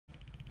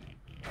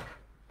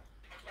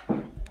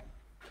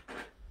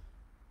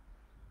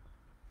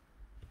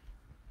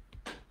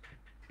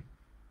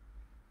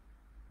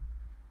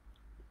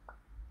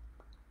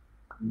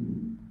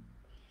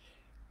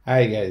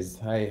Hi guys.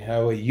 Hi,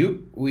 how are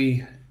you?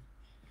 We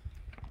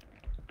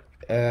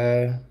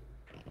uh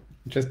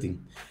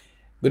interesting.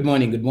 Good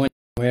morning, good morning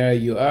where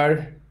you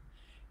are.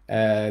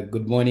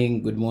 Good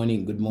morning, good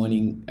morning, good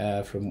morning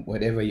from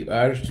wherever you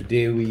are.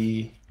 Today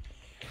we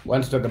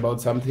want to talk about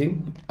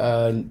something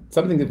that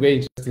very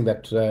interesting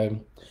that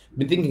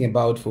been thinking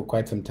about for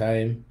quite some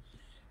time,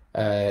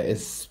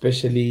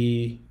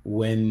 especially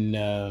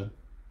when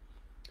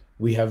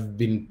we have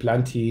been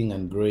planting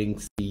and growing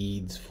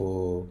seeds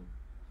for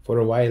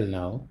a while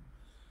now.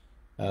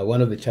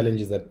 One of the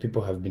challenges that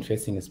people have been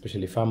facing,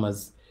 especially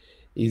farmers,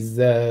 is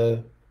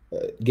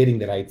getting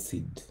the right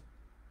seed.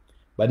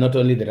 But not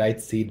only the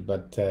right seed,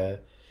 but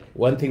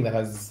one thing that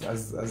has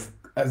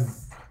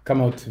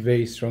come out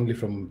very strongly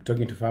from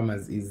talking to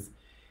farmers is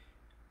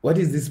what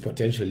is this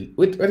potential?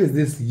 What is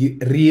this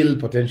real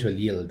potential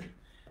yield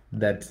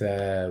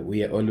that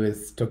we are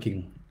always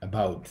talking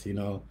about?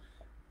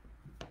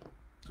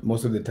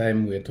 Most of the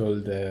time we're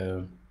told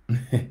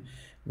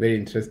very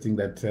interesting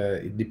that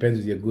it depends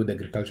on your good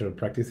agricultural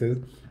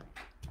practices.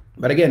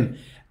 But again,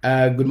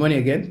 good morning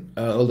again,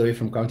 all the way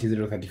from County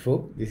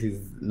 034. This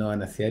is Noah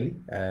Nasiali,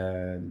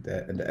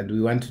 and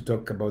we want to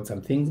talk about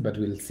some things, but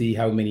we'll see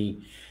how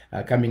many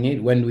are coming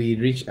in. When we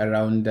reach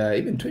around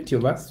even 20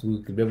 of us,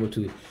 we could be able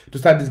to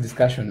start this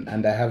discussion.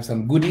 And I have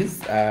some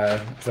goodies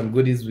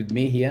with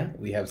me here.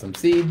 We have some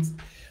seeds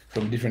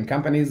from different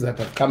companies that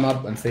have come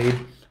up and said,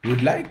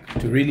 we'd like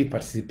to really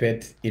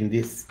participate in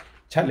this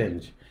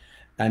challenge.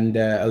 And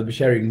I'll be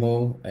sharing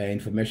more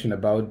information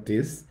about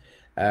this.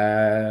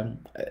 Uh,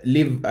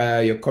 Leave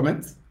your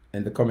comments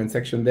in the comment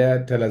section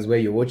there. Tell us where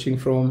you're watching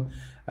from.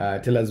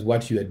 Tell us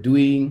what you are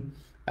doing.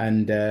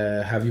 And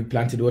have you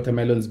planted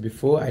watermelons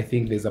before? I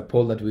think there's a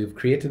poll that we've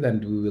created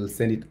and we will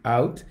send it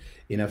out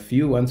in a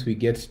few once we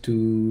get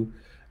to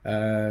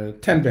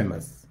 10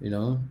 members,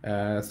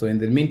 So in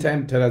the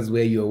meantime, tell us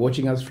where you're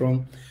watching us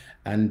from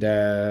and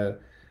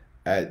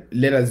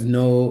let us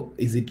know,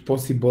 is it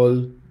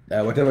possible,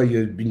 whatever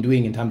you've been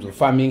doing in terms of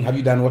farming, have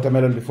you done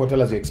watermelon before?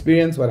 Tell us your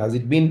experience. What has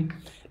it been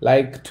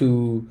like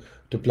to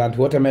plant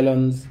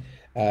watermelons?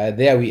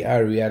 There we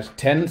are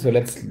 10, so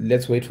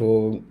let's wait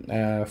for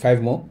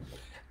 5 more.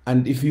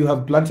 And if you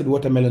have planted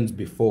watermelons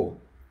before,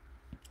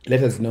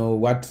 let us know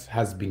what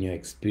has been your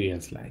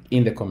experience like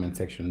in the comment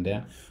section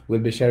there. We'll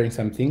be sharing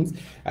some things.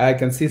 I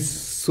can see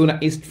Suna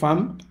East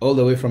Farm all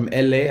the way from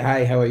LA.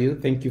 Hi, how are you?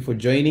 Thank you for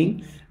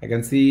joining. I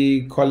can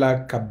see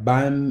Kola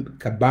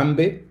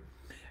Kabambe.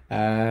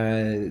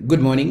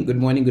 Good morning, good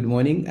morning, good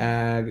morning.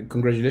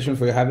 Congratulations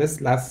for your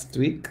harvest last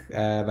week.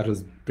 That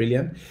was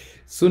brilliant.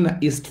 Suna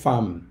East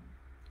Farm.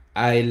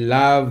 I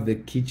love the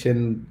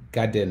kitchen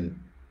garden.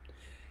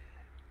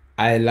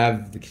 I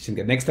love the kitchen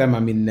garden. Next time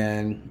I'm in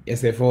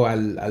SFO,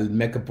 I'll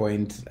make a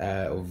point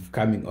of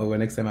coming over.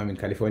 Next time I'm in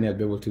California, I'll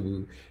be able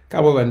to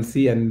come over and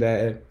see and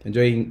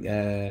enjoying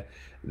the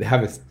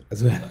harvest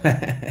as well.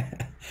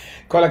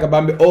 Kola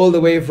Kabambe, all the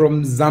way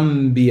from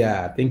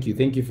Zambia. Thank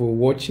you for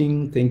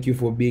watching. Thank you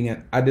for being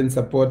an ardent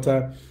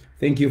supporter.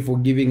 Thank you for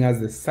giving us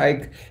the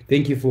psych.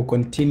 Thank you for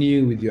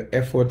continuing with your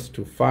efforts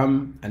to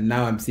farm. And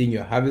now I'm seeing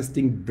you're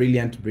harvesting.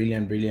 Brilliant,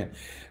 brilliant, brilliant.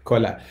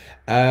 Kola.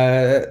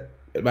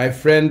 My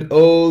friend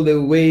all the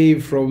way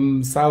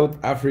from South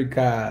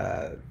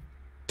Africa,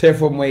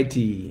 Tefo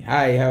Mweti.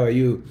 Hi, how are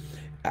you?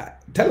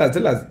 Tell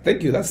us.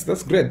 Thank you.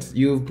 That's great.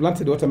 You've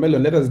planted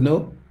watermelon. Let us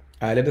know.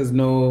 Let us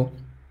know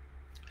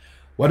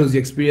what was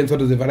your experience, what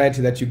was the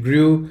variety that you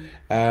grew,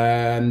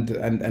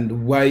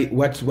 and why.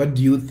 What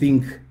do you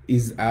think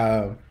is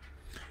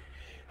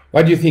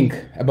what do you think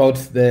about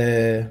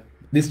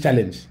this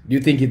challenge? Do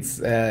you think it's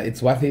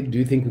worth it? Do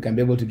you think we can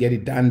be able to get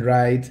it done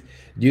right?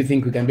 Do you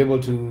think we can be able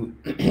to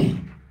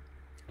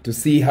to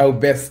see how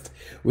best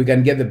we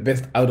can get the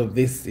best out of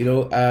this?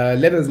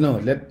 Let us know.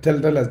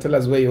 Tell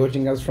us where you're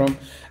watching us from.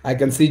 I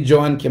can see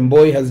Joan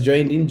Kemboy has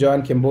joined in.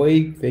 Joan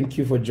Kemboy, thank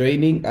you for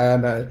joining.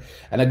 And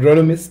an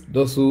agronomist,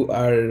 those who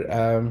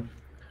are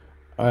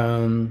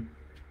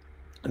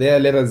there,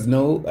 let us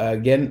know.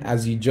 Again,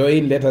 as you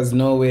join, let us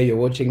know where you're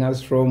watching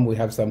us from. We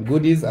have some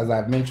goodies, as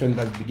I've mentioned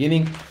at the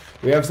beginning.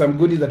 We have some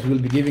goodies that we'll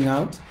be giving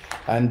out,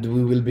 and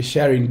we will be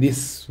sharing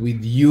this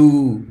with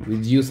you,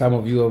 some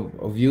of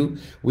you.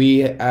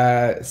 We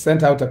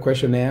sent out a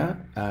questionnaire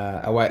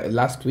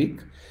last week,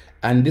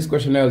 and this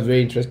questionnaire was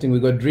very interesting. We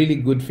got really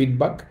good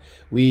feedback.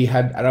 We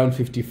had around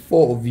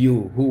 54 of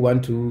you who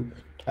want to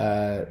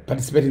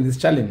participate in this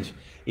challenge.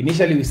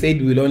 Initially, we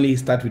said we'll only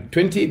start with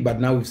 20,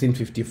 but now we've seen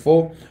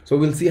 54. So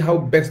we'll see how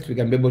best we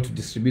can be able to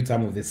distribute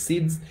some of the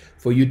seeds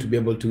for you to be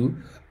able to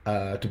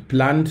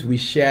plant. We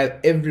share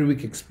every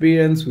week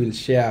experience. We'll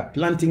share a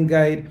planting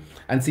guide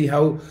and see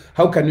how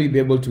can we be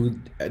able to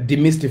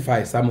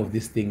demystify some of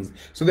these things.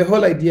 So the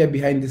whole idea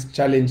behind this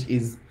challenge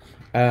is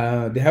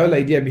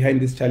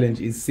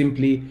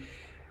simply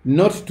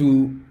not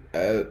to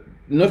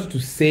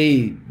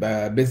say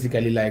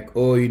basically like,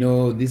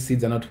 oh, these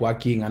seeds are not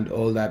working and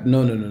all that.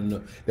 No.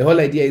 The whole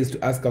idea is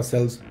to ask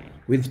ourselves,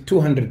 with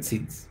 200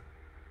 seeds,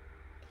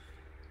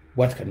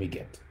 what can we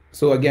get?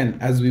 So again,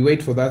 as we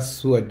wait for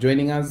those who are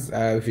joining us,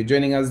 if you're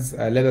joining us,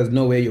 let us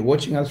know where you're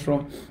watching us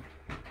from.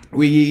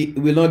 We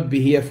will not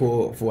be here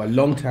for a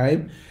long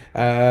time.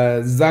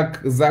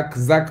 Zach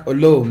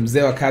Olo,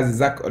 mzee wa kazi,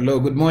 Zach Olo.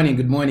 Good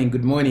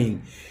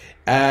morning.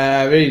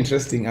 Very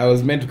interesting. I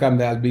was meant to come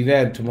there. I'll be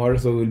there tomorrow,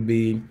 so we'll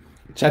be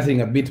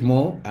chatting a bit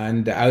more,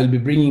 and I will be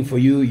bringing for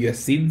you your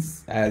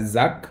seeds,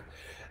 Zach,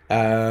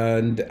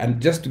 and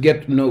just to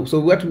get to know. So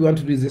what we want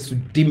to do is just to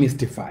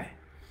demystify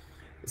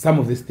some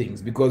of these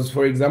things, because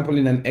for example,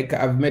 in an acre,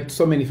 I've met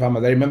so many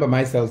farmers. I remember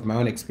myself, my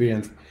own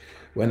experience,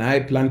 when I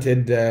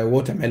planted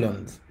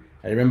watermelons.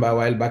 I remember a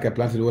while back I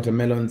planted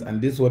watermelons, and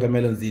these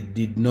watermelons, it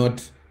did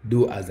not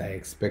do as I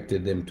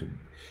expected them to.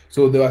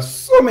 So there were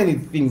so many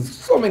things,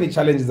 so many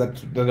challenges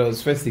that I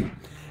was facing,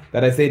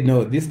 that I said,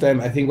 no, this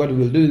time I think what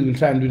we'll do is we'll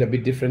try and do it a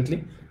bit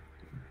differently.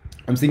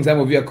 I'm seeing some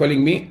of you are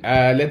calling me.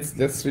 Let's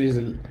finish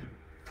the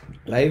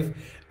live.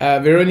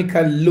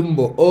 Veronica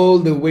Lumbo, all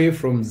the way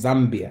from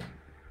Zambia.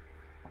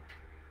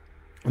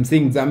 I'm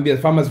seeing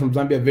Zambia, farmers from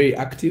Zambia are very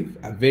active,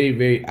 are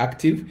very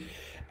active.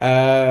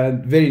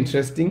 Very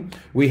interesting.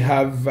 We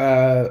have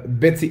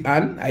Betsy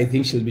Ann. I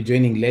think she'll be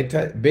joining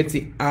later.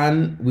 Betsy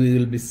Ann, we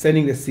will be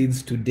sending the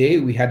seeds today.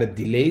 We had a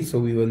delay, so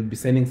we will be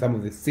sending some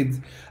of the seeds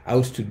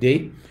out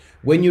today.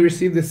 When you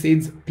receive the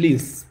seeds,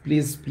 please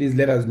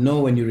let us know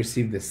when you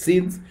receive the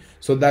seeds,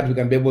 so that we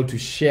can be able to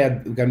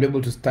share, we can be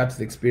able to start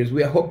the experience.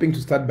 We are hoping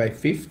to start by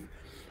 5th,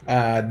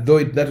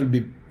 though that will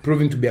be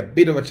proving to be a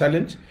bit of a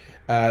challenge.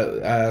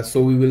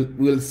 So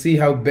we'll see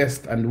how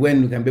best and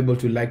when we can be able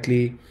to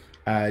likely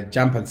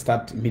jump and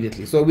start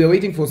immediately. So we are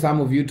waiting for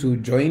some of you to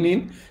join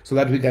in, so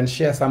that we can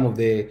share some of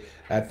the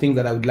things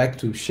that I would like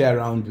to share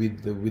around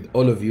with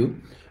all of you.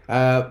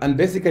 And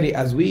basically,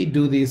 as we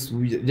do this,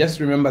 we just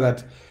remember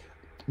that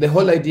the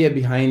whole idea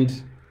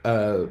behind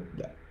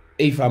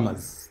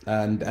A-Farmers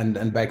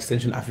and by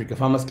extension Africa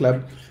Farmers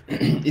Club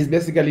is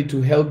basically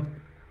to help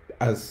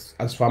us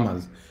as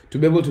farmers to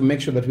be able to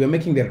make sure that we are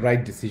making the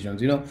right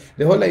decisions. You know,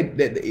 the whole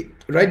the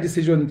right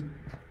decisions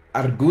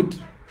are good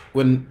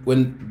when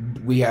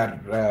we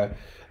are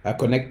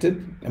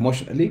connected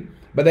emotionally,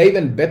 but they're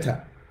even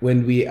better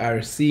when we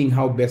are seeing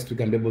how best we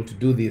can be able to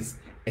do this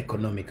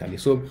economically.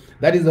 So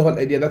that is the whole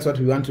idea. That's what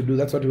we want to do.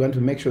 That's what we want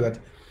to make sure that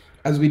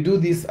as we do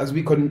this, as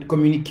we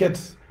communicate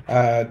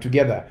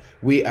together,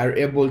 we are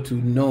able to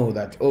know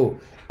that,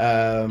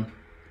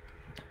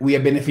 we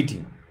are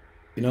benefiting.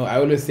 You know, I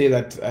always say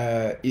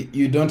that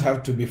you don't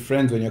have to be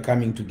friends when you're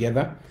coming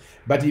together,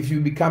 but if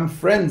you become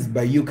friends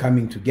by you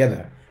coming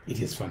together, it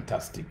is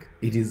fantastic.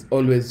 It is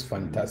always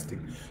fantastic.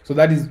 So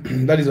that is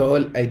the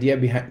whole idea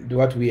behind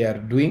what we are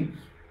doing,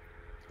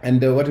 and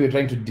what we're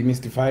trying to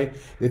demystify,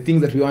 the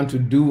things that we want to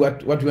do,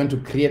 what we want to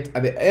create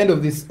at the end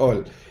of this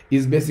all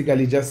is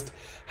basically just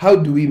how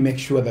do we make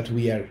sure that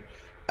we are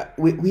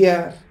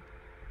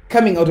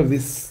coming out of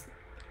this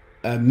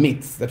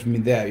myths that have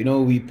been there. You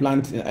know, we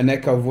plant an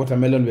acre of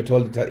watermelon, we're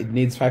told that it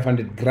needs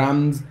 500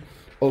 grams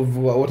of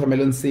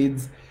watermelon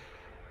seeds,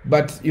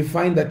 but you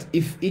find that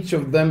if each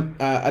of them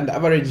an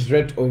average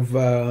rate of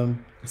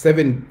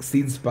 7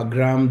 seeds per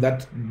gram,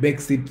 that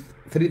makes it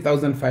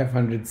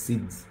 3,500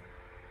 seeds.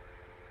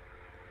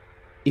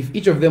 If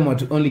each of them were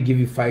to only give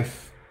you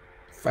 5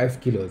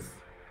 kilos,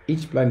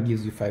 each plant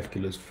gives you 5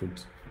 kilos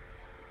fruit.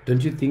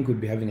 Don't you think we'll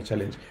be having a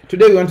challenge?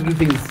 Today we want to do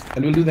things,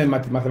 and we'll do them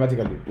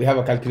mathematically. We have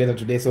a calculator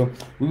today, so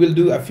we will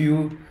do a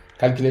few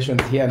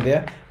calculations here and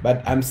there,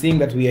 but I'm seeing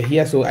that we are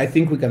here, so I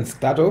think we can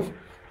start off.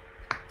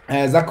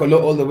 Zakolo,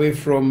 all the way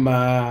from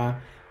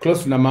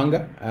close to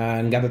Namanga,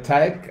 and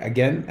Ngatatak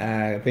again,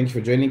 thank you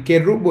for joining.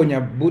 Kerubo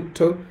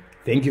Nyabuto,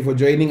 thank you for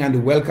joining,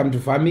 and welcome to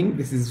farming.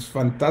 This is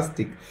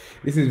fantastic.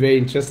 This is very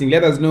interesting.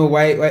 Let us know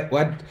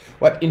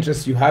what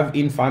interest you have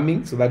in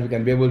farming, so that we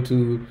can be able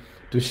to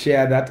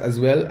share that as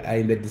well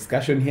in the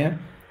discussion here.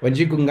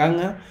 Wanjiku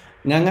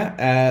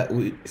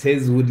Nganga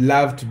says would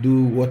love to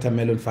do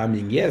watermelon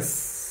farming.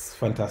 Yes,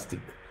 fantastic.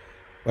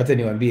 What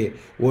anyone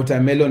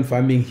watermelon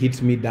farming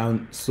hit me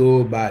down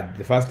so bad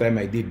the first time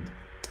I did.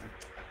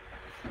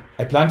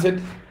 I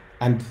planted,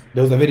 and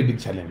there was a very big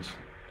challenge.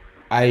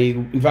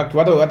 In fact,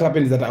 what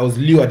happened is that I was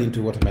lured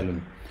into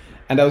watermelon,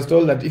 and I was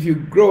told that if you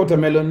grow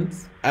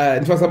watermelons,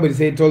 in fact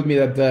somebody told me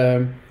that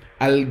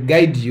I'll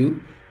guide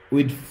you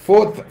with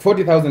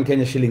 40,000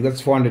 Kenya shillings.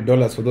 That's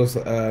 $400 for those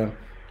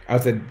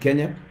outside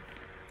Kenya.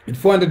 With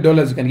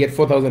 $400 you can get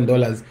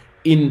 $4,000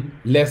 in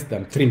less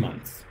than 3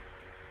 months.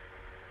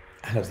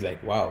 And I was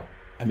like, wow.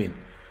 I mean,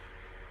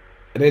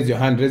 raise your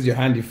hand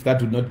if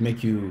that would not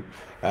make you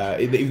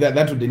if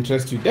that would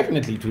interest you.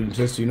 Definitely it would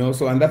interest you, you know.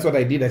 So, and that's what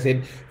I did. I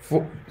said,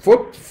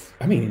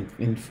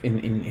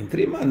 in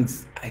 3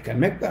 months I can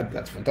make that.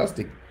 That's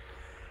fantastic.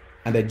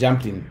 And I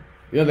jumped in.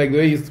 You know, like the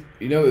way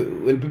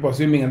when people are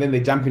swimming and then they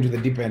jump into the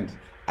deep end.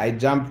 I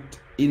jumped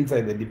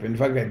inside the deep end. In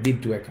fact, I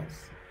did 2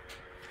 acres.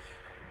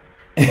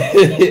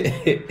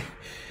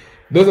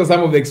 Those are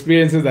some of the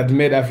experiences that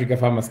made Africa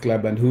Farmers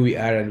Club and who we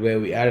are and where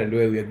we are and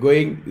where we are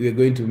going. We are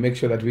going to make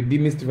sure that we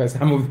demystify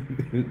some of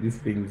these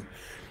things.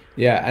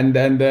 Yeah,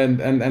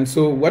 and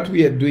so what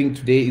we are doing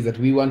today is that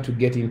we want to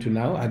get into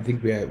now. I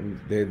think we are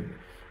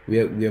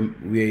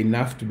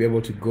enough to be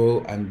able to go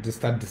and just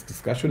start this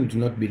discussion. It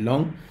will not be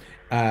long.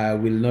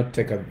 Will not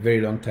take a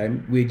very long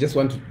time. We just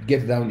want to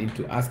get down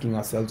into asking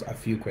ourselves a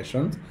few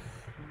questions.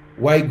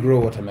 Why grow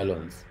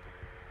watermelons?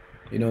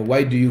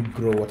 Why do you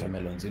grow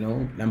watermelons?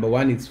 Number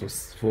one, it's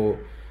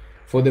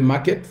for the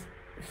market,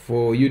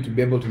 for you to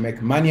be able to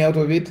make money out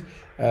of it.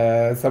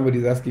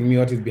 Somebody's asking me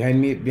what is behind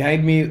me.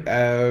 Behind me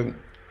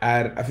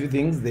are a few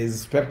things.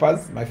 There's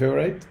peppers, my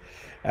favorite.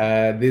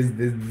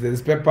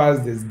 There's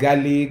peppers, there's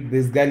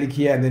garlic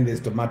here, and then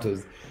there's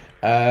tomatoes.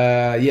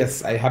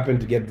 Yes, I happen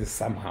to get this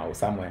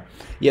somewhere.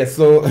 Yes,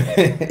 so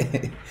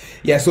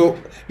yeah, so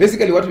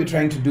basically what we're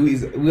trying to do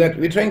is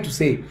we're trying to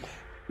say,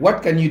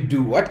 what can you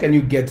do? What can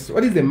you get?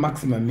 What is the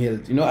maximum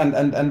yield?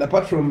 And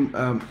apart from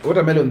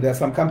watermelon, there are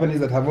some companies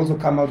that have also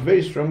come out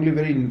very strongly,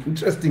 very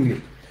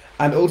interestingly,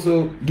 and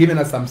also given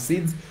us some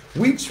seeds,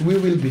 which we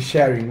will be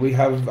sharing. We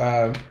have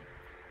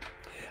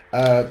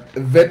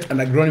Vet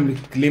and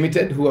Agronomic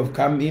Limited, who have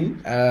come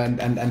in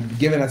and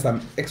given us some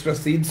extra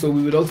seeds. So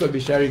we will also be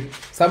sharing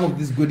some of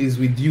these goodies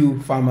with you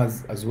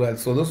farmers as well.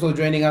 So those who are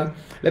joining us,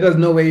 let us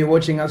know where you're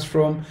watching us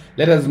from.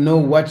 Let us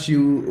know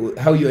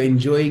how you're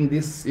enjoying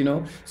this.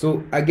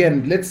 So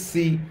again, let's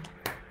see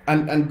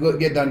and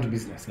get down to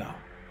business now.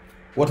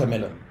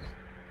 Watermelon.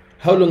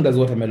 How long does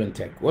watermelon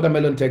take?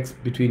 Watermelon takes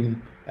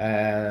between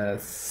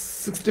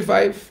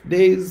 65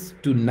 days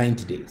to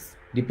 90 days,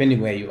 depending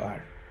where you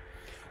are.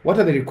 What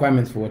are the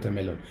requirements for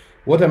watermelon?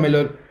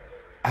 Watermelon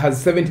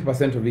has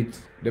 70% of it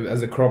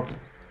as a crop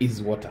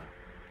is water.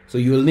 So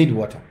you will need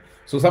water.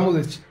 So some of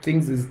the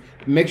things is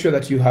make sure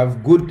that you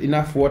have good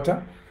enough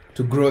water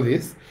to grow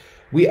this.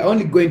 We are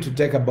only going to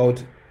take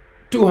about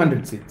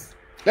 200 seeds.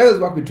 Let us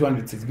work with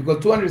 200 seeds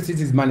because 200 seeds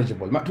is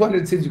manageable.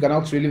 200 seeds, you can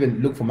actually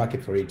even look for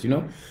market for it,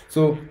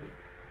 So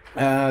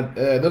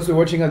those who are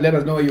watching us, let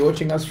us know where you're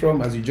watching us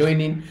from as you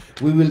join in.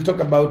 We will talk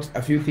about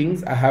a few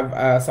things. I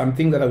have some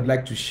things that I would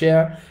like to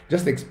share,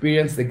 just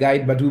experience the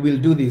guide, but we will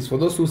do this. For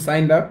those who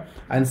signed up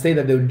and say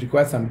that they would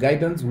require some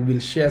guidance, we will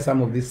share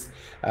some of these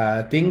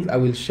things. I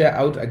will share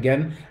out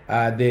again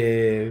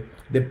the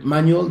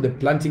manual, the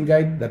planting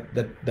guide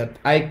that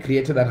I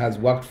created that has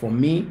worked for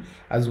me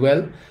as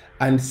well,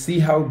 and see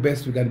how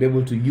best we can be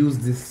able to use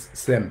this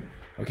same.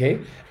 Okay,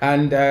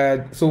 and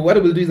so what I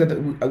will do is that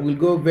I will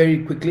go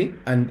very quickly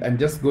and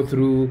just go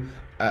through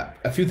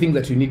a few things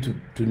that you need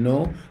to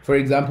know. For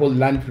example,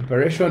 land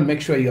preparation. Make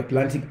sure you're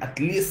planting at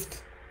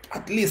least.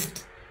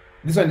 This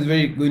one is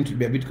going to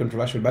be a bit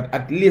controversial, but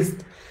at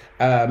least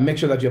make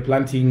sure that you're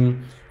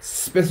planting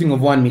spacing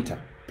of 1 meter,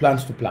 plant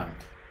to plant,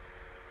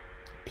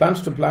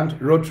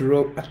 row to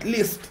row, at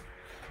least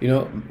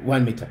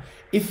 1 meter.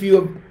 If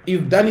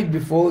you've done it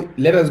before,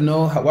 let us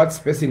know what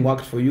spacing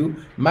worked for you.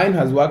 Mine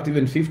has worked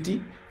even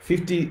 50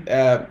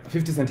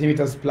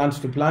 centimeters plant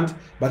to plant,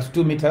 but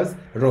 2 meters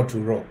row to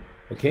row.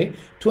 Okay,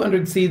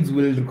 200 seeds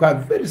will require a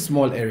very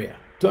small area.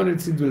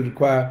 200 seeds will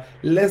require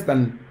less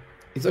than,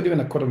 it's not even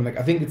a quarter of an acre.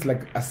 I think it's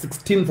like a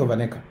 1/16 of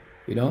an acre,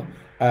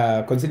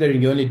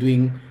 considering you're only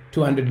doing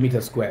 200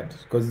 meters squared,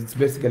 because it's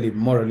basically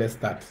more or less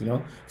that,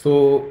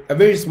 So a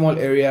very small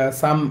area.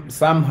 Some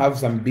have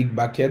some big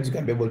backyards. You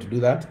can be able to do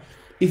that.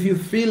 If you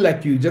feel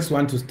like you just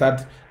want to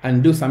start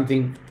and do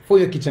something for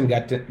your kitchen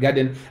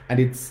garden and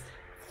it's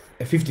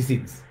 50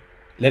 seeds,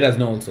 let us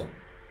know also.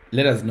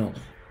 Let us know.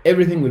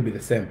 Everything will be the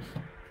same.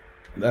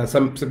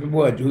 Some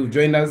people who've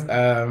joined us,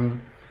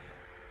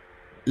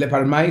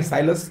 Leparmai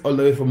Silas, all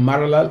the way from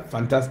Maralal,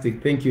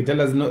 fantastic. Thank you. Let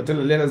us know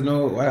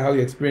how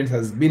your experience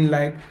has been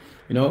like.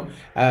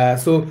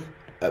 So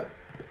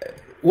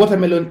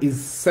watermelon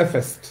is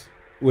safest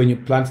when you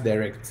plant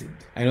direct seed.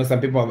 I know some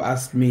people have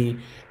asked me,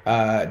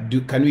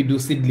 can we do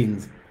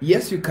seedlings?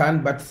 Yes, you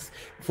can, but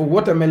for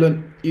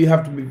watermelon, you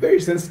have to be very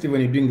sensitive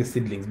when you're doing the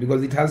seedlings,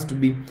 because it has to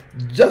be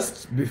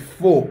just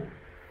before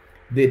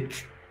the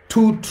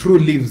two true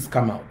leaves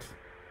come out.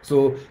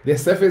 So the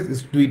safest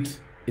is to do it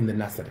in the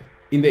nursery,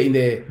 in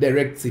the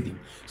direct seeding.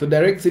 So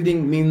direct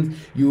seeding means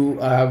you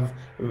have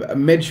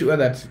made sure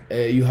that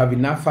you have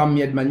enough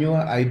farmyard manure.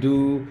 I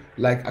do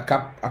like a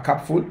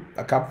cupful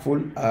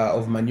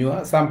of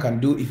manure. Some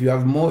can do, if you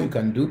have more, you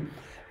can do.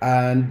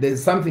 And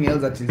there's something else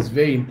that is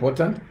very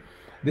important.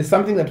 There's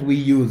something that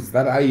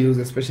I use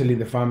especially in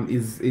the farm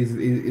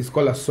is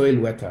called a soil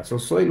wetter. So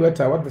soil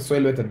wetter, what the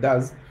soil wetter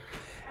does,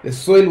 the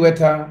soil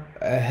wetter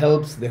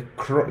helps the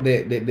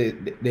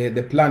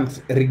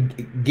plant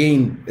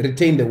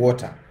retain the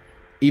water.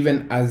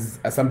 Even as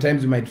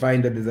sometimes you might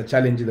find that there's a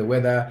challenge in the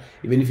weather,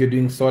 even if you're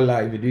doing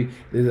solar,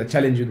 there's a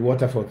challenge with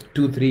water for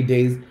 2-3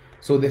 days.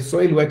 So the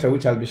soil wetter,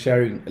 which I'll be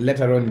sharing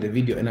later on in the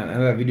video, in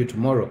another video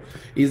tomorrow,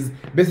 is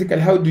basically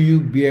how do you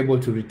be able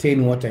to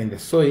retain water in the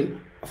soil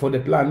for the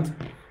plant,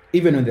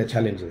 even when there are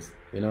challenges.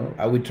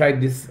 We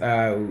tried this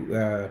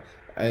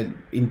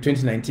in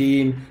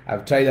 2019.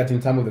 I've tried that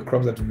in some of the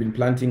crops that we've been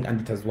planting, and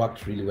it has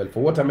worked really well.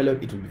 For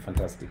watermelon, it will be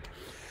fantastic.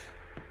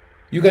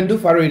 You can do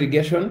furrow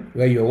irrigation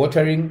where you're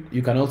watering.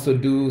 You can also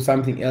do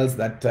something else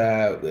that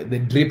the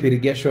drip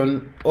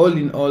irrigation. All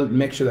in all,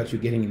 make sure that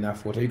you're getting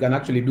enough water. You can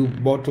actually do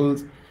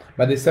bottles,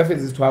 but the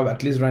surface is to have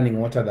at least running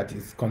water that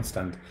is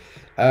constant.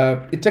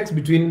 It takes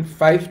between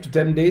 5 to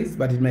 10 days,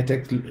 but it might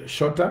take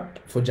shorter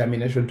for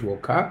germination to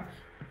occur.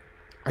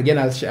 Again,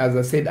 as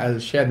I said, I'll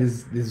share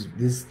this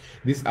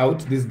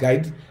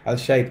guide. I'll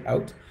share it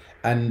out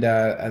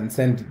and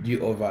send you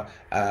over.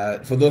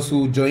 For those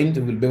who joined,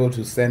 we'll be able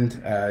to send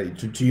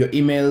to your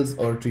emails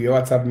or to your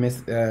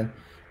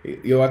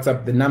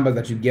WhatsApp the number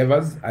that you gave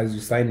us as you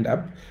signed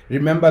up.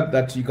 Remember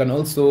that you can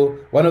also,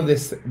 one of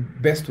the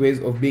best ways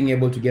of being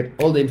able to get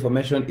all the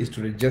information is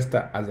to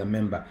register as a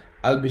member.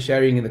 I'll be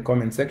sharing in the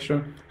comment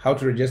section how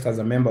to register as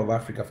a member of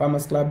Africa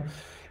Farmers Club.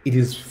 It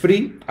is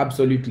free,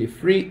 absolutely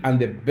free, and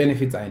the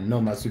benefits are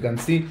enormous. You can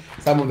see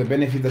some of the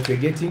benefits that we're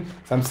getting,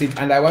 some seeds.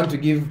 And I want to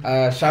give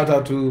a shout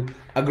out to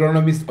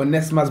agronomist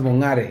Onesimus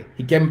Mongare.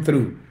 He came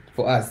through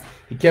for us.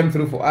 He came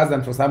through for us,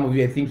 and for some of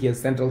you, I think he has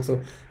sent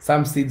also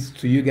some seeds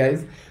to you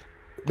guys.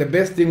 The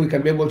best thing we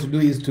can be able to do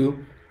is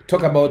to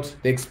talk about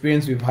the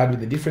experience we've had with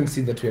the different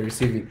seeds that we are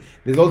receiving.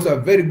 There's also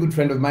a very good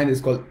friend of mine. It's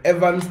called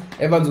Evans.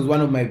 Evans was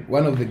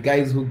one of the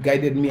guys who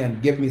guided me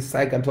and gave me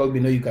psych and told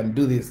me, no, you can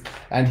do this.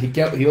 And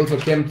he also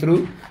came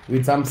through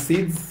with some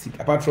seeds.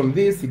 Apart from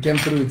this, he came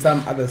through with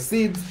some other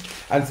seeds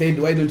and said,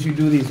 why don't you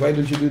do this? Why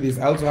don't you do this?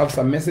 I also have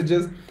some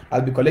messages.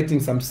 I'll be collecting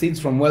some seeds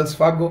from Wells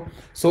Fargo.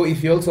 So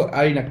if you also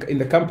are in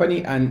the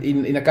company and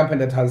in a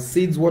company that has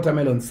seeds,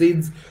 watermelon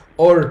seeds,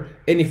 or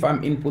any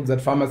farm inputs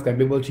that farmers can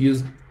be able to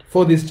use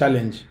for this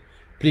challenge,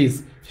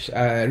 please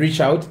reach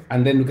out,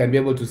 and then we can be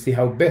able to see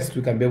how best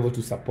we can be able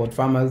to support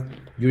farmers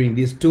during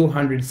this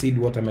 200 seed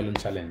watermelon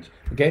challenge.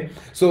 Okay,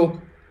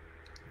 so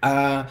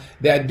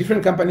there are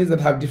different companies that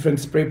have different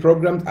spray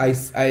programs.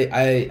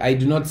 I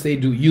do not say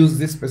to use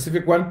this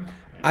specific one.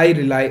 I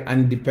rely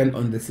and depend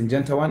on the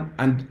Syngenta one,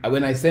 and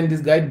when I send this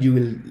guide, you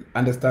will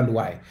understand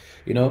why,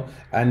 you know,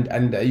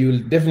 and you will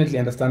definitely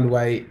understand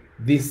why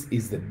this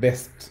is the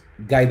best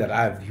guide that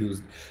I've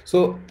used.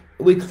 So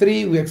week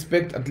 3, we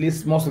expect at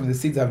least most of the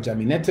seeds have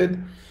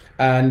germinated.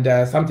 And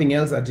something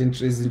else that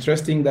is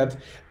interesting, that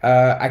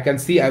I can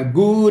see a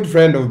good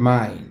friend of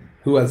mine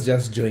who has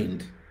just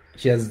joined.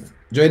 She has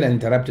joined and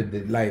interrupted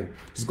the live.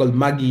 It's called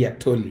Maggie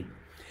Atoli.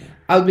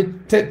 I'll be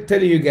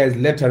telling you guys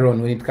later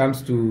on when it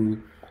comes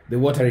to the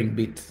watering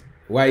bit,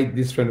 why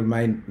this friend of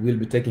mine will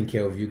be taking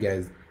care of you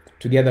guys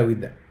together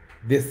with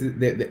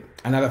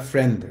another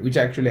friend, which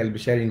actually I'll be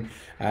sharing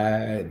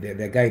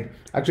the guide.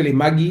 Actually,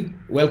 Maggie,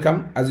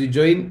 welcome. As you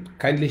join,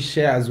 kindly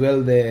share as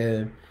well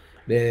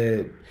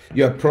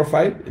your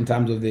profile in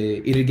terms of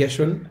the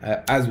irrigation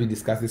as we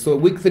discuss this. So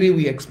week 3,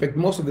 we expect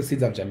most of the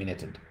seeds have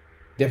germinated.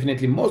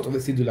 Definitely most of the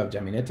seeds will have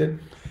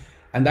germinated.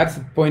 And that's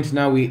the point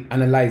now we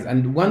analyze.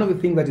 And one of the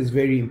things that is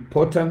very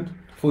important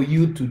for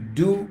you to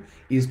do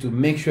is to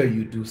make sure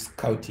you do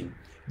scouting.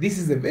 This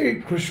is a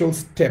very crucial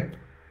step.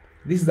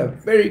 This is a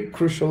very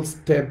crucial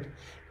step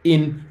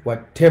in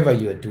whatever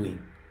you're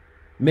doing.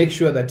 Make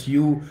sure that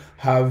you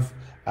have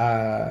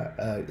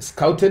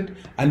scouted,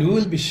 and we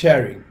will be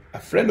sharing. A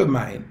friend of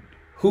mine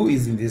who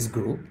is in this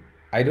group,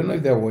 I don't know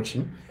if they're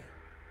watching,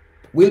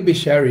 will be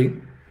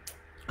sharing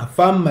a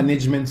farm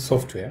management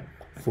software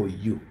for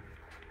you.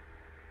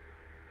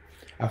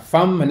 A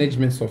farm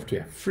management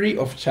software free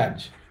of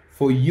charge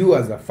for you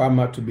as a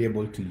farmer to be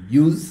able to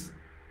use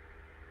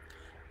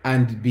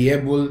and be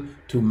able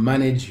to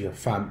manage your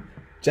farm.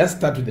 Just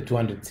start with the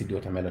 200 seed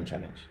watermelon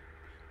challenge.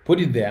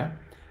 Put it there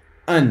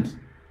and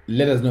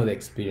let us know the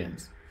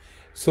experience.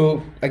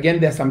 So again,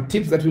 there are some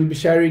tips that we'll be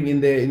sharing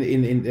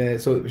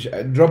so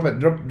drop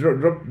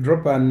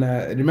and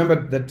remember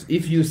that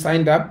if you've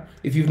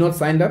not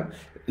signed up,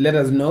 let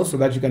us know so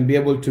that you can be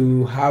able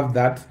to have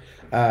that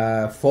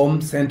form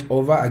sent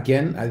over.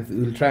 Again, I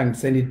will try and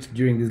send it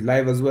during this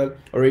live as well,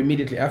 or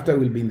immediately after.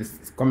 Will be in the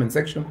comment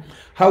section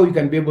how you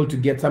can be able to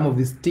get some of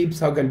these tips,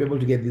 how you can be able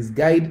to get this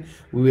guide.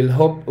 We'll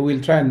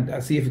try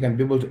and see if you can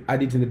be able to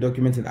add it in the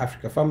documents in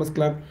Africa Farmers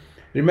Club.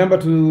 Remember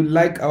to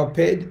like our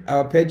page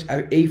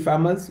A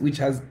Farmers, which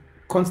has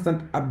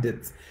constant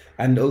updates,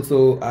 and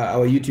also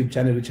our YouTube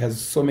channel, which has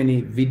so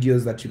many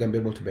videos that you can be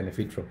able to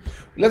benefit from.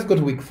 Let's go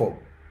to week 4.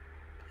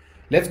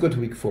 Let's go to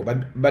week 4,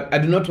 but I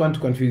do not want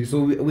to confuse you.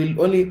 So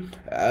we'll only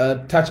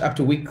touch up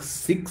to week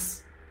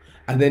 6,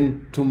 and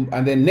then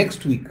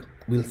next week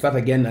we'll start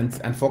again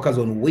and focus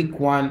on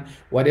week 1,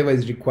 whatever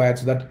is required,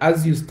 so that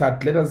as you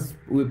start,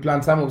 we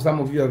plan. Some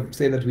of you have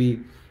said that we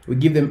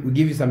give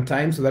you some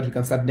time so that we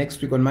can start next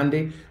week on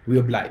Monday.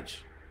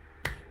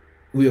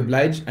 We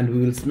oblige, and we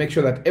will make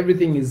sure that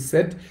everything is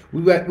set.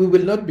 We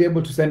will not be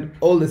able to send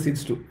all the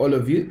seeds to all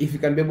of you. If you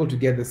can be able to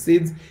get the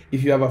seeds,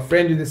 if you have a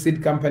friend with a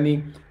seed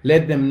company,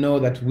 let them know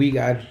that we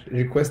are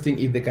requesting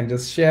if they can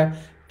just share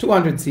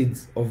 200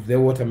 seeds of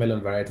their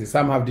watermelon variety.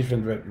 Some have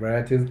different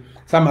varieties.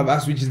 Some have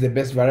asked which is the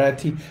best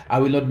variety. I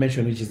will not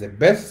mention which is the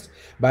best,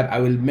 but I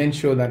will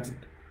mention that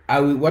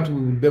what we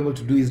will be able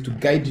to do is to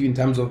guide you in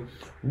terms of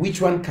which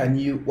one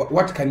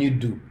what can you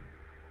do.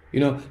 You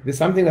know, there's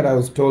something that I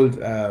was told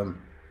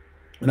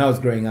when I was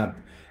growing up,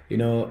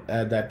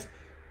 that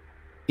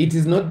it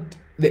is not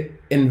the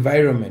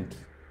environment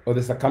or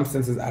the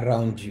circumstances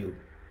around you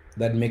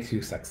that makes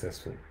you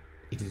successful.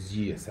 It is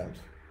you yourself.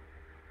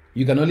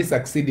 You can only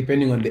succeed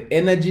depending on the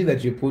energy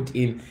that you put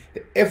in,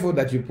 the effort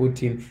that you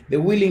put in, the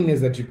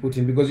willingness that you put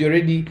in, because you're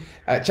already,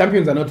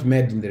 champions are not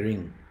made in the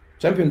ring.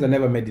 Champions are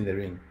never made in the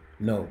ring.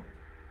 No.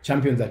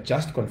 Champions are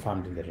just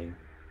confirmed in the ring.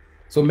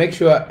 So make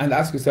sure and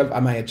ask yourself,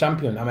 am I a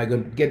champion? Am I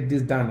going to get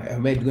this done?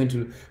 Am I going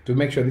to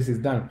make sure this is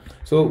done?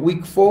 So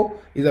week 4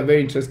 is a very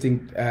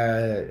interesting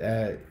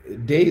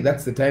day.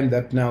 That's the time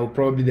that now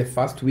probably the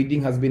first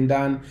weeding has been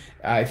done.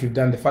 If you've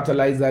done the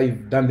fertilizer,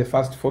 you've done the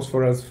first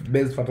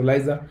phosphorus-based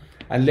fertilizer.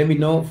 And let me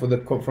know in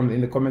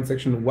the comment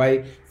section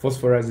why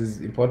phosphorus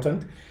is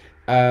important.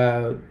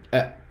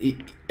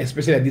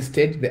 Especially at this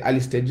stage, the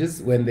early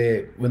stages, when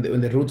the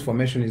root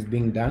formation is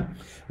being done.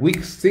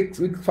 Week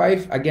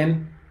 5,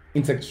 again,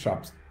 insect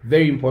traps.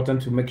 Very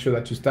important to make sure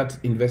that you start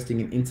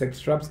investing in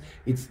insect traps.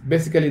 It's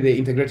basically the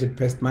integrated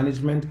pest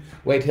management,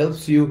 where it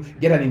helps you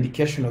get an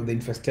indication of the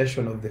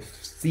infestation of the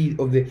seed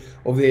of the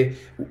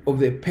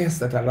pests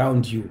that are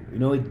around you.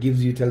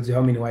 It tells you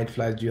how many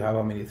whiteflies do you have,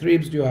 how many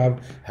thrips do you have,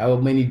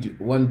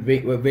 one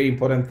very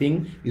important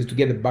thing is to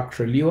get a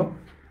bacterial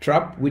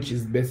trap, which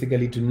is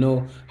basically to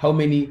know how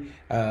many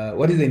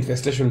what is the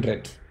infestation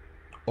rate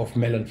of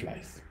melon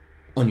flies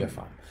on your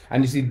farm.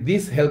 And you see,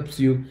 this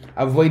helps you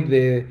avoid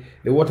the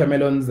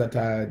watermelons that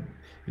are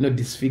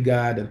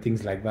disfigured and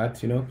things like that.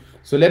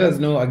 So let us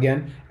know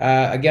again.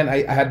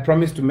 I had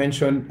promised to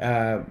mention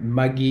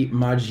Maggie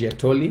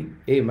Margiatoli.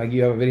 Hey Maggie,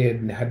 you have a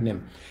very hard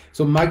name.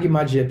 So Maggie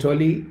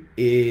Margiatoli,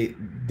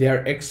 they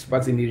are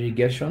experts in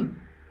irrigation,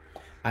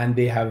 and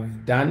they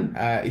have done.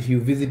 If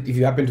you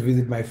happen to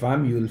visit my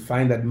farm, you will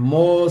find that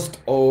most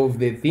of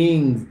the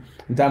things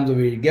in terms of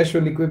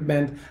irrigation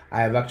equipment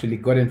I have actually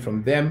gotten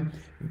from them.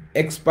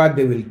 Expert,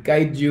 they will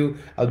guide you.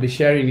 I'll be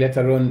sharing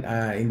later on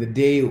in the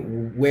day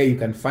where you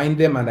can find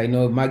them, and I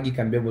know Maggie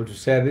can be able to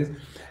share this.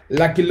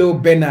 Lucky Low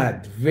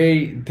Bernard,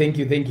 thank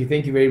you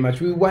very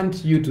much. We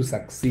want you to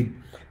succeed.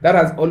 That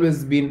has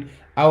always been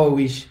our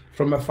wish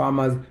from our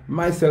farmers.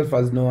 Myself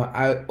as Noah,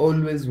 I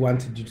always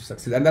wanted you to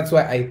succeed, and that's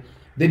why I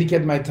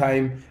dedicate my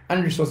time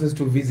and resources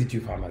to visit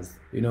you farmers.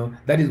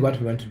 That is what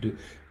we want to do,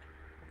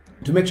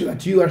 to make sure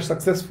that you are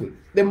successful.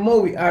 The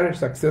more we are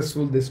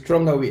successful, the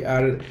stronger we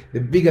are, the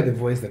bigger the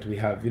voice that we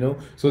have,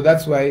 So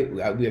that's why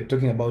we are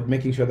talking about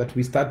making sure that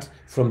we start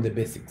from the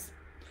basics.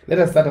 Let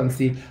us start and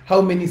see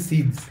how many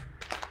seeds.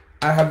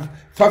 I have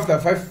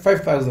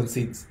 5,000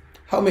 seeds.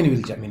 How many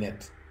will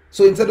germinate?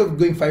 So instead of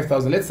going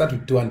 5,000, let's start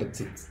with 200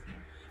 seeds.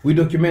 We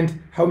document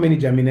how many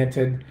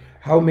germinated,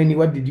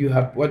 what did you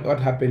have,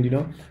 what happened,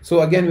 So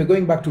again, we're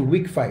going back to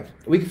week 5.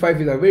 Week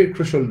 5 is a very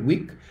crucial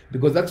week,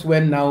 because that's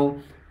when now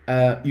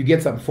you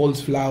get some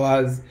false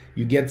flowers,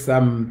 you get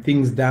some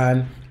things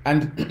done,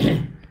 and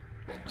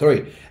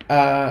sorry,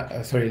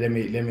 let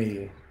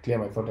me clear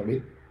my thought a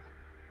bit.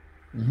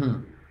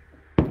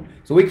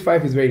 So week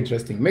 5 is very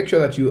interesting. Make sure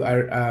that you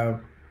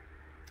are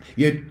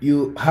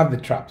you have the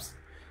traps.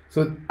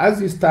 So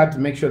as you start,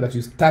 make sure that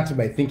you start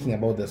by thinking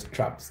about those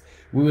traps.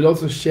 We will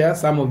also share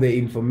some of the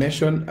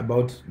information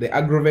about the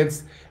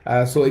agrovets.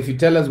 So if you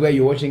tell us where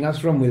you're watching us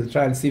from, we'll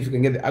try and see if you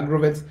can get the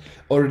agrovets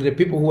or the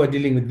people who are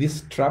dealing with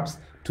these traps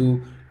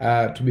to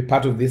be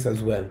part of this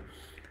as well.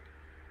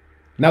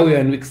 Now we are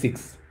in week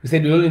 6. We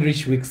said we'll only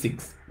reach week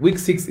 6. Week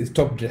 6 is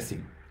top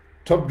dressing.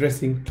 Top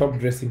dressing.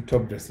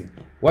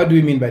 What do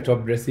we mean by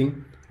top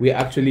dressing? We're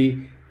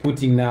actually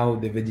putting now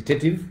the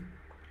vegetative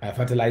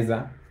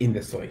fertilizer in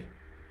the soil.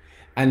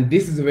 And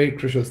this is a very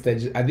crucial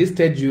stage. At this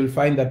stage, you will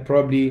find that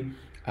probably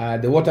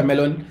the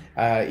watermelon,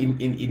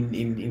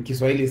 in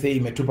Kiswahili say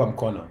imetupa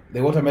mkono.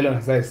 The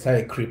watermelon has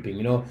started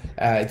creeping.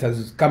 It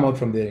has come out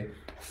from the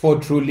 4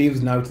 true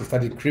leaves. Now it has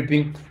started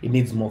creeping. It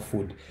needs more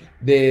food.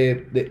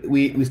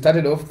 We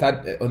started off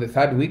on the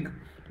 3rd week.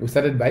 We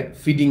started by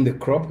feeding the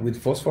crop with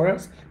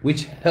phosphorus,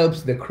 which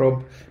helps the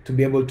crop to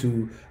be able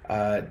to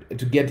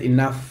get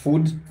enough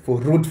food for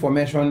root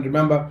formation.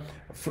 Remember,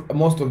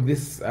 most of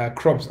these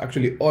crops,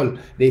 actually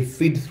they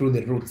feed through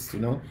the roots,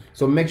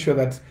 So make sure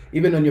that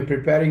even when you're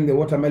preparing the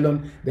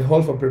watermelon, the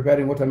hole for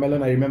preparing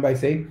watermelon, I remember I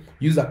say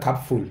use a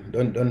cup full,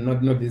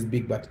 not this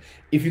big, but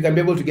if you can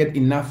be able to get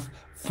enough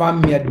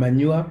farmyard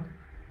manure,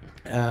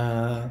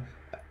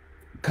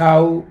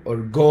 cow or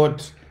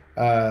goat,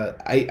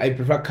 I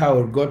prefer cow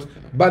or goat,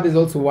 but there's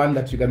also one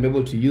that you can be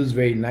able to use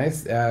very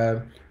nice,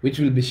 which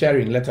we'll be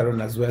sharing later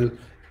on as well,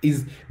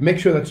 is make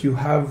sure that you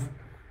have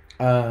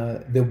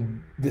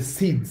the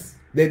seeds,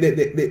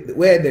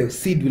 where the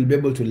seed will be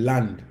able to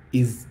land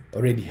is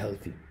already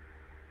healthy,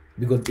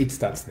 because it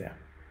starts there.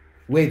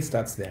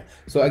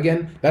 So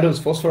again, that was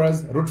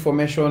phosphorus. Root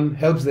formation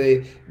helps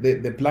the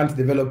plant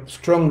develop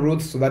strong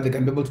roots so that they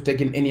can be able to take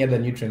in any other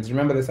nutrients.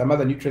 Remember, there's some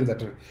other nutrients that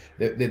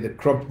the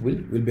crop will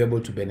be able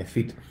to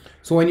benefit.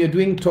 So when you're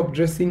doing top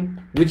dressing,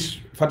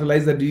 which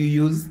fertilizer do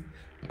you use,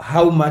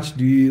 how much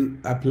do you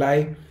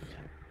apply,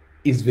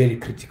 is very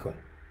critical.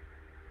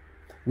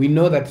 We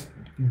know that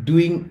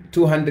doing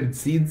 200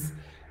 seeds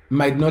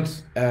might not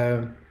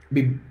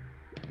be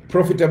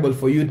profitable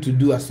for you to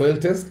do a soil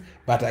test.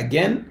 But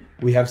again,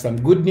 we have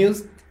some good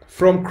news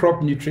from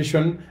Crop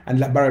Nutrition and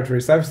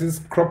Laboratory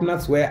Services,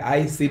 CropNuts, where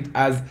I sit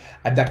as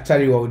a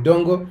Daktari wa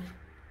Udongo.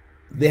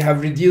 They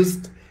have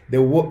reduced the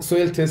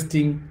soil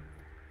testing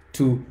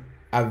to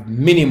a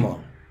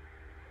minimum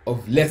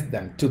of less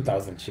than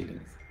 2,000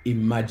 shillings.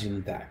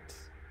 Imagine that.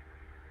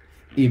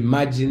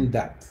 Imagine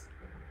that.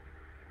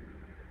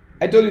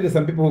 I told you there's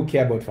some people who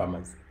care about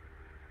farmers,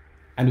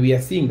 and we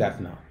are seeing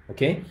that now.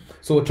 Okay,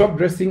 so top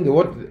dressing,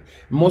 what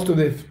most of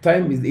the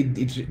time is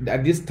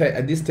at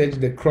this stage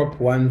the crop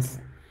wants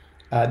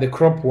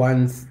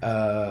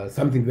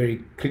something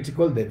very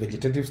critical, the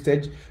vegetative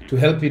stage, to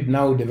help it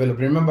now develop.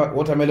 Remember,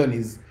 watermelon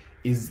is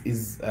it's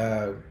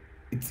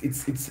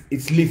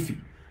leafy,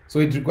 so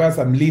it requires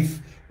some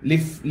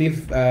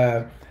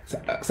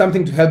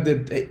something to help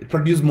it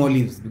produce more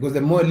leaves, because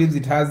the more leaves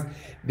it has,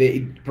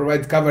 it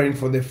provides covering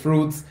for the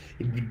fruits.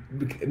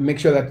 It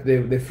makes sure that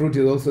the fruit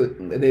is also,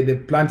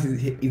 the plant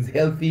is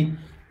healthy.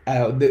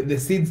 The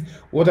seeds,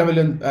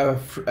 watermelon,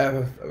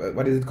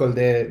 what is it called?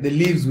 The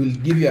leaves will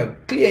give you a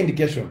clear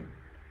indication.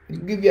 It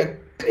will give you a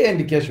clear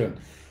indication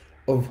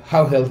of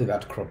how healthy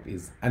that crop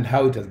is and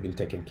how it has been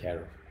taken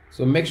care of.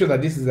 So make sure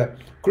that this is a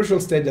crucial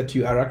stage that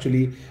you are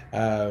actually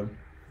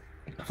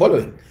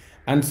following.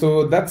 And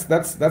so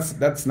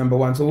that's number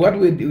one. So what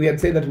we had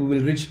said that we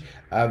will reach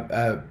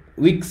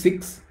week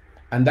 6,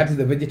 and that is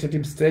the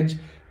vegetative stage.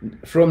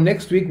 From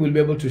next week, we'll be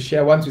able to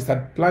share once we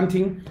start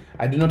planting.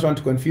 I do not want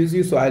to confuse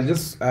you, so I'll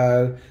just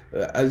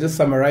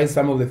summarize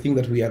some of the things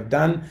that we have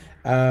done,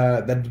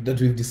 that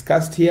we've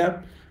discussed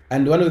here.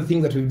 And one of the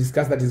things that we've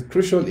discussed that is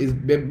crucial is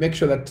make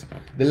sure that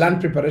the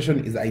land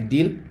preparation is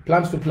ideal.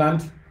 Plant to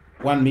plant,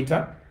 1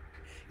 meter.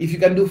 If you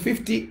can do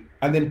 50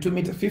 and then 2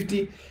 meters,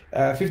 50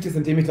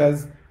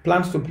 centimeters,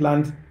 plant to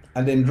plant,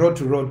 and then row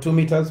to row, 2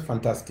 meters,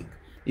 fantastic.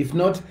 If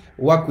not,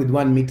 work with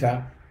 1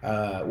 meter,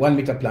 1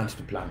 meter plant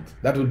to plant.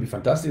 That would be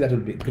fantastic. That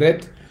would be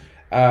great.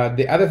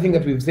 The other thing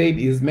that we've said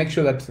is make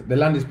sure that the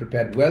land is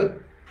prepared well.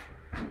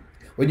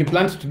 When you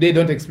plant today,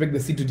 don't expect the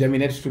seed to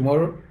germinate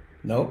tomorrow.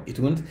 No, it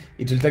won't.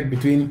 It will take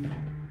between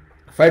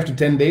 5 to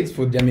 10 days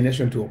for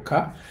germination to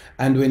occur.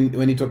 And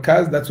when it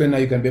occurs, that's when now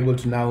you can be able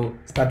to now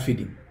start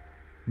feeding.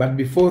 But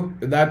before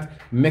that,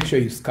 make sure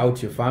you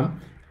scout your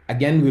farm.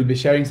 Again, we'll be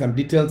sharing some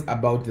details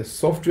about the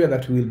software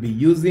that we'll be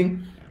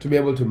using to be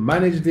able to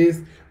manage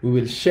this. We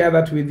will share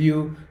that with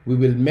you. We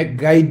will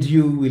guide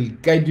you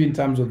in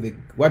terms of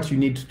what you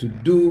need to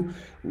do,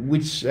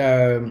 which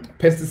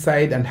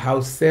pesticide and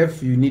how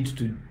safe you need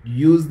to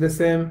use the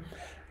same,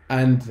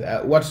 and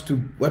what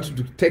to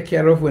take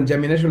care of when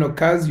germination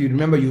occurs. You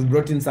remember you've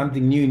brought in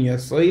something new in your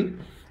soil,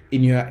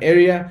 in your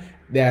area.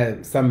 There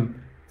are some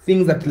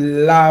things that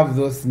love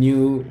those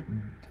new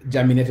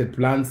germinated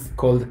plants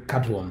called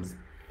cutworms.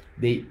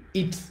 They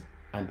eat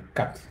and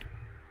cut.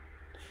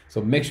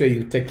 So make sure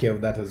you take care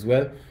of that as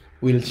well.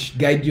 We'll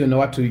guide you on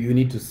what you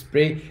need to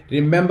spray.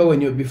 Remember,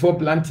 before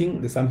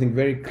planting, there's something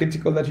very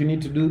critical that you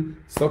need to do.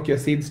 Soak your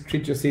seeds,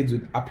 treat your seeds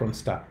with Apron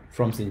Star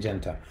from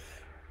Syngenta.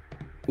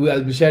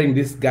 We'll be sharing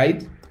this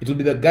guide. It will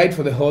be the guide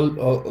for the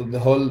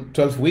whole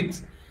 12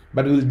 weeks,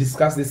 but we'll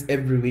discuss this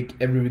every week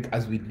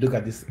as we look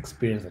at this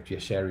experience that we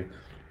are sharing.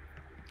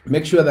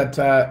 Make sure that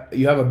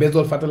you have a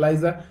basal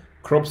fertilizer.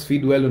 Crops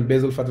feed well on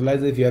basal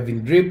fertilizer. If you have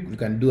in drip, you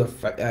can do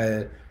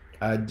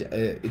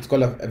it's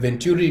called a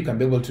venturi. You can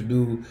be able to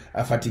do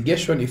a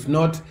fertigation. If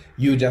not,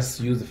 you just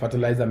use the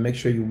fertilizer. Make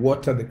sure you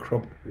water the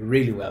crop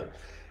really well.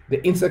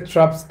 The insect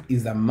traps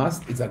is a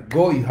must. It's a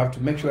go. You have to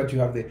make sure that you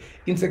have the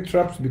insect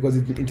traps, because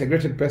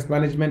integrated pest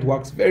management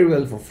works very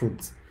well for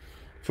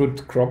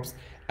fruit crops,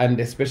 and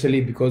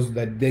especially because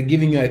they're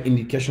giving you an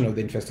indication of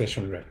the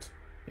infestation rate.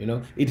 You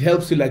know, it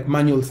helps you like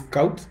manual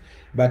scout.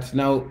 But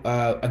now,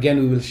 again,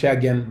 we will share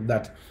again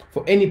that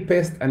for any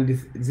pests and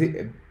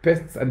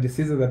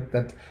diseases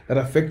that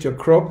affect your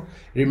crop,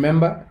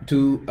 remember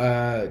to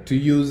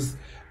use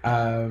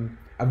a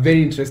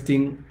very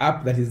interesting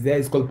app that is there.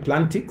 It's called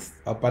Plantix.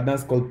 Our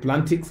partners called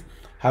Plantix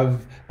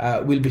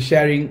will be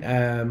sharing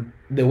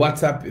the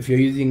WhatsApp. If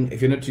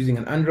you're not using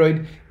an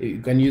Android, you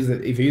can use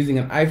it. If you're using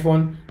an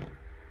iPhone,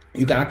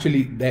 you can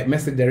actually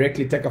message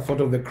directly, take a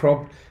photo of the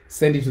crop,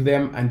 send it to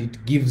them, and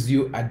it gives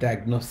you a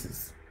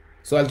diagnosis.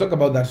 So I'll talk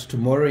about that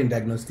tomorrow in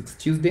Diagnostics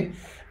Tuesday.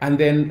 And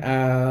then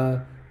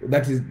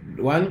that is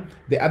one.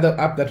 The other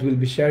app that we'll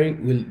be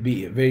sharing will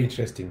be very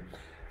interesting.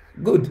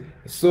 Good.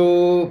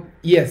 So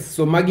yes,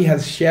 so Maggie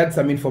has shared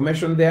some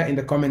information there in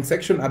the comment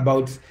section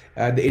about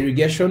the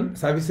irrigation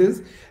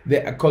services.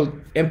 They are called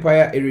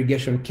Empire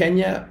Irrigation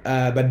Kenya,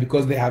 but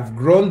because they have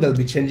grown, they'll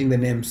be changing the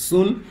name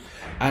soon.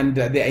 And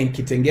they are in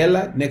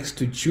Kitengela, next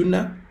to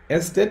Chuna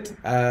Estate.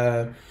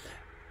 And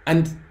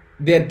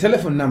their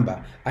telephone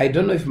number, I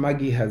don't know if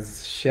Maggie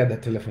has shared the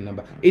telephone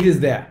number. It is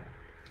there.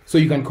 So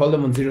you can call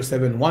them on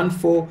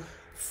 0714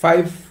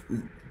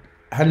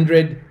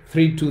 500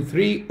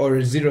 323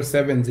 or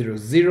 0700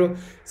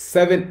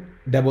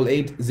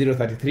 788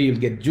 033. You'll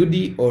get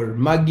Judy or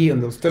Maggie on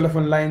those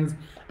telephone lines,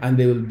 and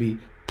they will be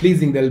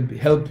pleasing. They'll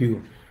help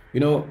you. You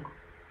know,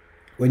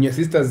 when your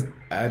sisters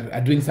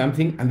are doing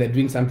something and they're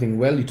doing something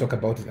well, you talk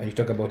about it and you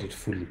talk about it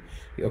fully.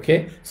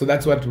 Okay, so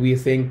that's what we're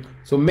saying.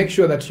 So make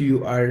sure that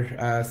you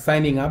are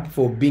signing up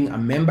for being a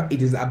member.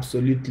 It is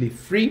absolutely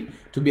free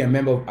to be a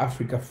member of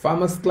Africa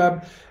Farmers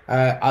Club.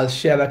 I'll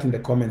share that in the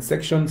comment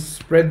section.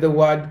 Spread the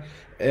word.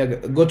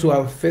 Go to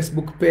our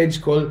Facebook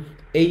page called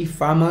A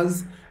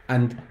Farmers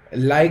and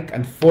like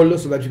and follow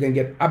so that you can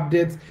get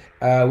updates.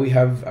 We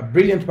have a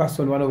brilliant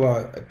person, one of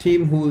our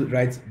team, who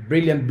writes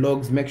brilliant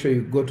blogs. Make sure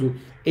you go to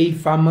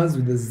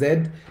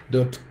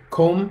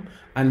afarmers.com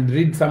and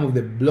read some of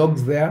the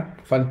blogs there.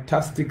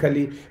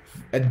 Fantastically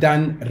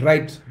done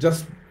right,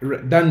 just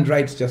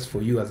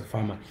for you as a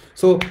farmer.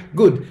 So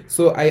good.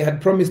 So I had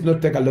promised not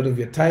to take a lot of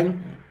your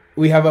time.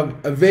 We have a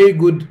very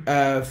good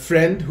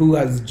friend who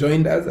has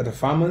joined us at the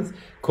Farmers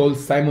called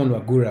Simon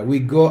Wagura. We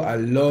go a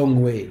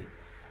long way.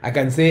 I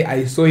can say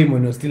I saw him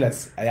when he was still a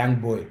young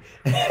boy.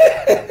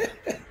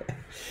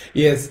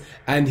 Yes,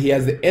 and he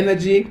has the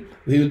energy.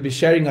 We will be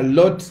sharing a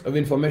lot of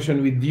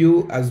information with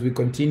you as we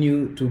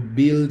continue to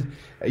build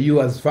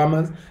you as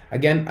farmers.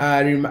 Again,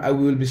 I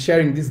will be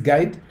sharing this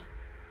guide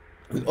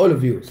with all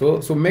of you. So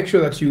make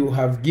sure that you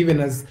have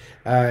given us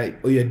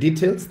your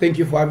details. Thank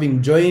you for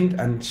having joined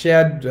and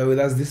shared with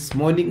us this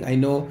morning. I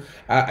know,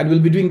 and we'll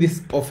be doing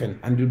this often,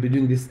 and we'll be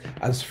doing this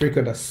as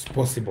frequent as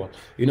possible.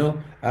 You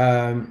know,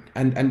 and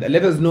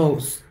let us know.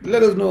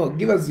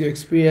 Give us your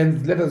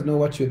experience. Let us know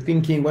what you're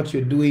thinking, what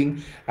you're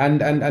doing,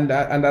 and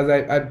as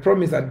I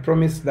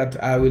promised that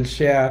I will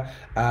share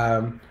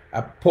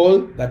a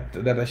poll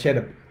that I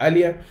shared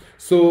earlier.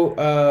 So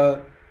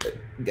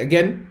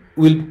again,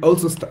 we'll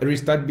also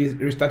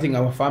restarting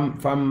our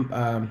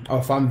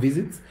farm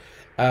visits.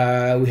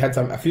 We had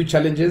a few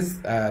challenges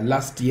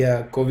last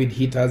year. COVID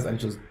hit us and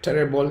it was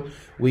terrible.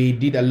 We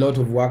did a lot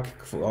of work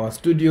for our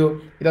studio.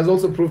 It has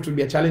also proved to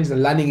be a challenge, a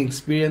learning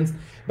experience.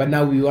 But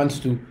now we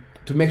want to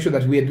make sure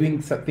that we are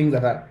doing some things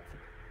that are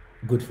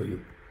good for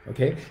you.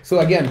 Okay. So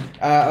again,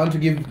 I want to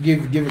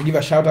give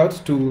a shout out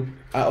to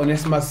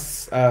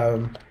Onesimus.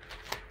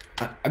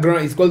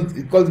 He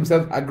calls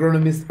himself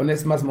agronomist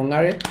Onesimus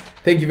Mongare.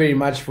 Thank you very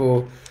much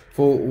for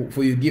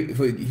you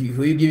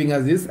giving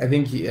us this. I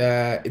think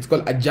it's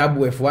called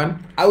Ajabu F1.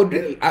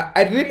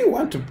 I really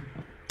want to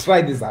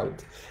try this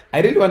out.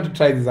 He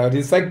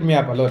psyched me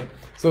up a lot.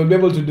 So we'll be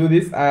able to do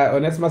this.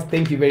 Onesimus,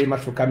 thank you very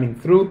much for coming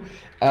through.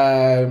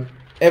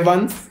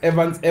 Evans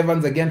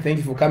again, thank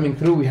you for coming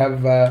through. We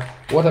have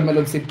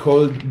watermelon seed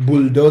called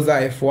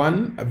Bulldozer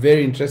F1, a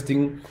very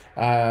interesting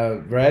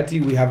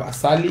variety. We have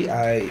Asali.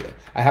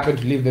 I happen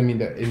to leave them in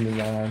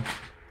the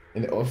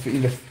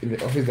office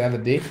the other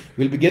day.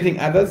 We'll be getting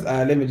others.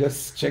 Let me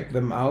just check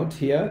them out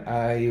here.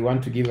 I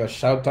want to give a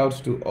shout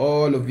out to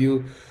all of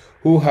you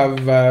who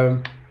have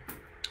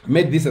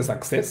made this a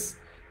success.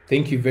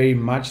 Thank you very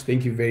much.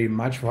 Thank you very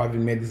much for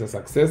having made this a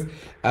success.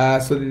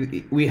 So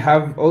we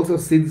have also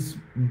seeds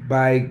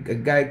by a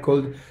guy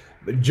called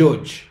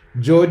George.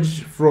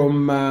 George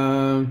from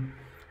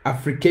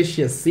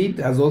Africacia Seed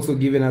has also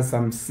given us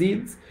some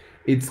seeds.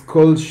 It's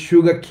called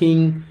Sugar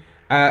King.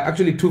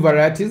 Actually, two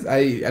varieties.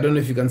 I don't know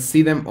if you can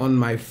see them on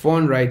my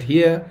phone right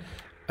here.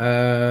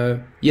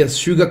 Yes,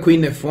 Sugar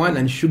Queen F1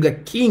 and Sugar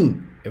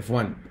King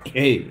F1.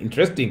 Hey,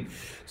 interesting.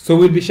 So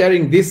we'll be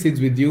sharing these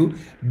seeds with you.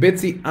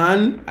 Betsy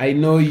Ann, I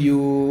know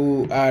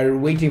you are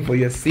waiting for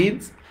your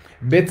seeds.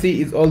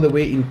 Betsy is all the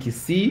way in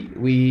Kisii.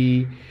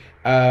 We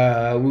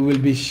will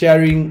be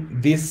sharing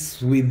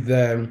this with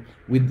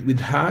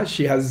her.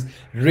 She has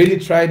really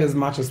tried as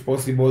much as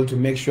possible to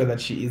make sure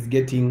that she is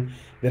getting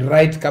the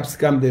right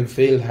capsicum. They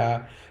failed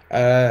her.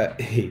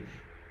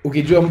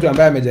 Ukijua mtu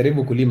ambaye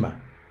amejaribu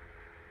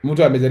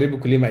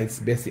kulima, it's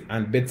Betsy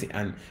Ann. Betsy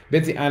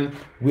Ann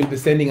will be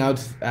sending out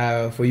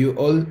for you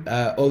all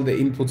the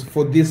inputs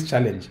for this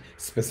challenge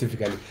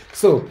specifically.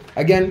 So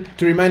again,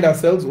 to remind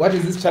ourselves, what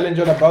is this challenge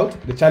all about?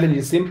 The challenge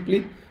is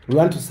simply, we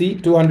want to see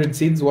 200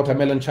 seeds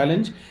watermelon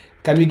challenge.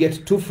 Can we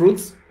get 2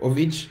 fruits of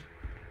each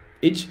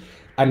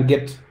and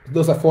get,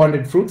 those are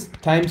 400 fruits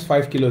times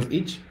 5 kilos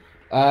each.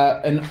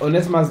 And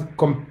Onesimus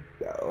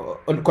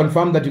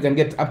confirmed that you can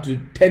get up to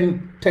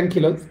 10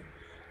 kilos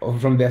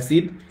from their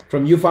seed.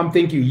 From UFarm,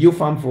 thank you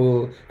UFarm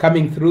for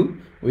coming through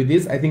with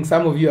this. I think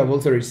some of you have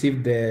also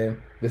received the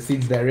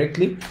seeds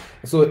directly.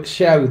 So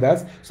share with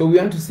us. So we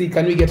want to see,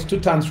 can we get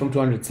 2 tons from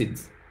 200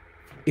 seeds?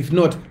 If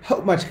not,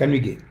 how much can we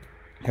get?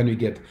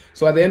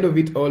 So at the end of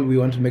it all, we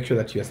want to make sure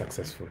that you are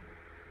successful,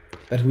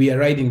 that we are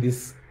riding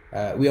this,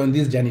 we are on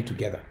this journey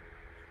together.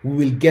 We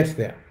will get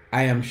there.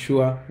 I am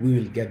sure we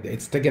will get there.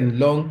 It's taken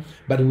long,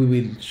 but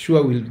we'll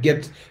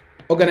get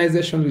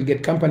organizations, we'll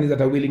get companies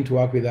that are willing to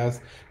work with us,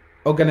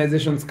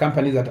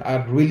 companies that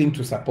are willing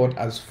to support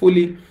us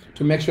fully,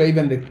 to make sure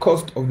even the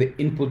cost of the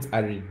inputs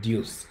are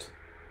reduced.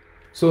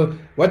 So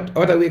what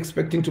are we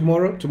expecting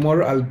tomorrow?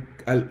 Tomorrow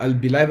I'll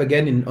be live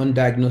again on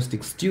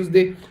Diagnostics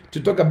Tuesday to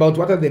talk about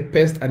what are the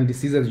pests and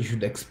diseases you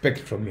should expect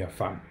from your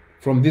farm,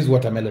 from this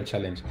watermelon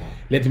challenge.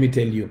 Let me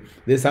tell you,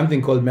 there's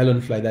something called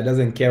melon fly that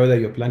doesn't care whether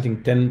you're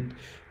planting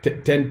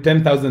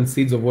 10,000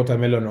 seeds of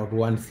watermelon or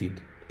 1 seed.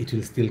 it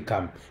will still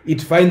come.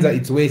 It finds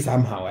its way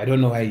somehow. I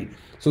don't know why.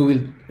 So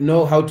we'll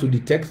know how to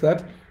detect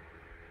that.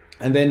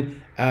 And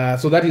then,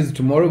 so that is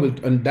tomorrow.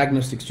 On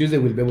Diagnostics Tuesday,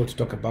 we'll be able to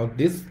talk about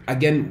this.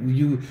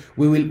 Again,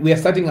 we are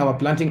starting our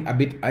planting a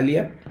bit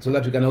earlier so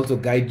that we can also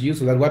guide you,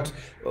 so that what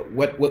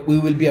we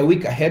will be a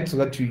week ahead, so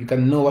that you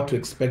can know what to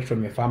expect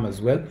from your farm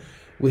as well.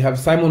 We have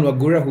Simon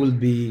Wagura, who will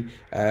be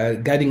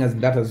guiding us in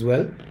that as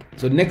well.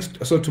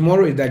 So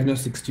tomorrow is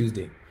Diagnostics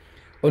Tuesday.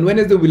 On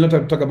Wednesday, we will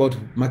not talk about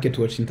Market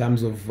Watch in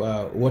terms of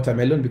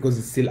watermelon, because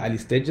it's still early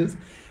stages.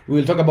 We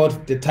will talk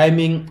about the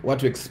timing, what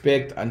to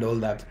expect, and all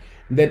that.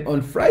 Then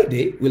on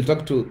Friday, we'll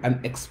talk to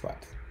an expert.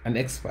 And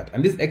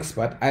this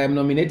expert, I am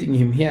nominating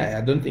him here.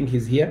 I don't think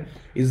he's here.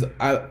 Is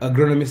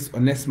agronomist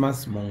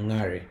Onesimus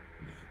Mongare.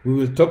 We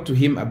will talk to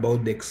him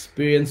about the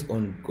experience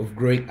of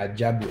growing a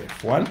Jabu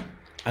F1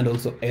 and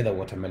also other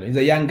watermelon. He's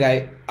a young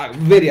guy,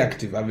 very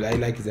active. I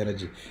like his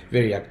energy,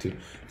 very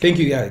active. Thank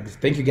you guys.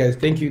 Thank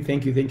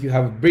you.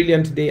 Have a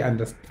brilliant day,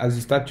 and as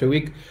you start your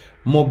week,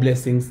 more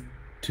blessings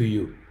to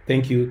you.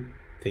 Thank you.